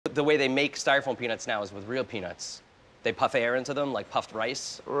The way they make styrofoam peanuts now is with real peanuts. They puff air into them like puffed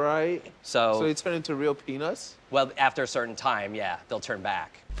rice. Right. So they turn into real peanuts? Well, after a certain time, yeah, they'll turn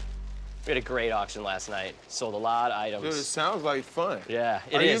back. We had a great auction last night. Sold a lot of items. Dude, it sounds like fun. Yeah,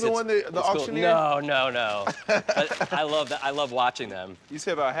 it is. Are you the one that, the auctioneer? Cool. No. But I love that. I love watching them. You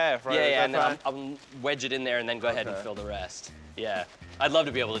said about half, right? Yeah, and then I'll wedge it in there and then go ahead and fill the rest. Yeah, I'd love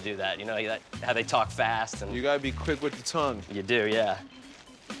to be able to do that. You know, how they talk fast and. You gotta be quick with the tongue. You do, yeah.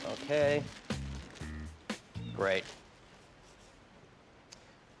 Okay. Great.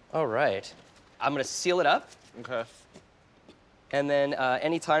 All right. I'm gonna seal it up. Okay. And then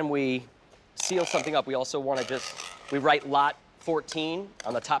anytime we seal something up, we also want to we write lot 14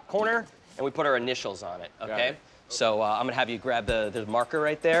 on the top corner, and we put our initials on it, okay? So I'm gonna have you grab the marker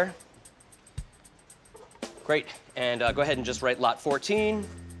right there. Great, and go ahead and just write lot 14.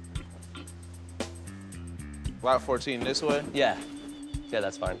 Lot 14 this way? Yeah,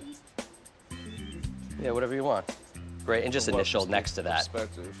 that's fine. Yeah, whatever you want. Great, and just initial next to that.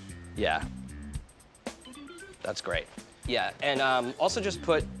 Perspective. Yeah, that's great. Yeah, and also just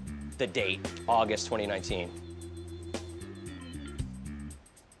put the date, August 2019.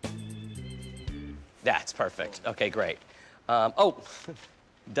 That's perfect. Okay, great. Oh,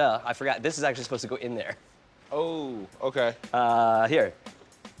 duh, I forgot. This is actually supposed to go in there. Oh, okay. Here.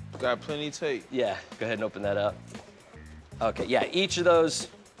 Got plenty of tape. Yeah, go ahead and open that up. Okay, yeah, each of those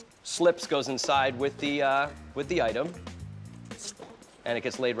slips goes inside with the item, and it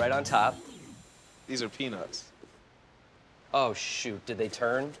gets laid right on top. These are peanuts. Oh, shoot, did they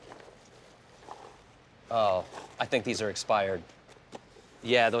turn? Oh, I think these are expired.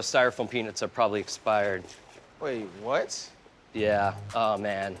 Yeah, those styrofoam peanuts are probably expired. Wait, what? Yeah, oh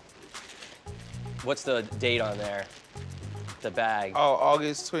man. What's the date on there? The bag. Oh,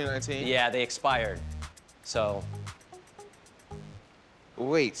 August 2019? Yeah, they expired, so.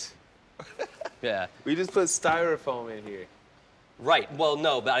 Wait. Yeah. We just put styrofoam in here. Right, well,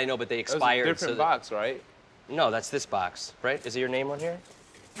 no, but I know, but they expired. It's a different box, right? No, that's this box, right? Is it your name on here?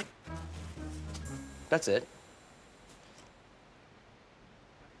 That's it.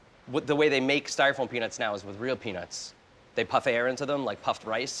 The way they make styrofoam peanuts now is with real peanuts. They puff air into them like puffed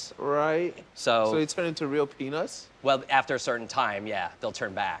rice. Right. So they turn into real peanuts? Well, after a certain time, yeah, they'll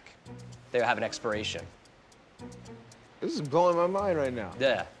turn back. They have an expiration. This is blowing my mind right now.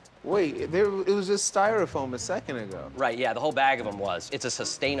 Yeah. Wait, it was just styrofoam a second ago. Right, yeah, the whole bag of them was. It's a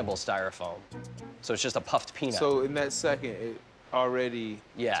sustainable styrofoam. So it's just a puffed peanut. So in that second, it already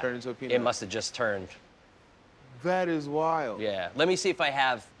turned into a peanut? It must have just turned. That is wild. Yeah. Let me see if I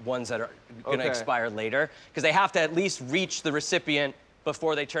have ones that are gonna expire later, because they have to at least reach the recipient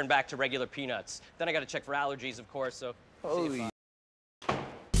before they turn back to regular peanuts. Then I gotta check for allergies, of course, so. Holy.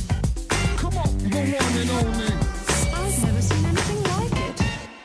 Come on, go on and on.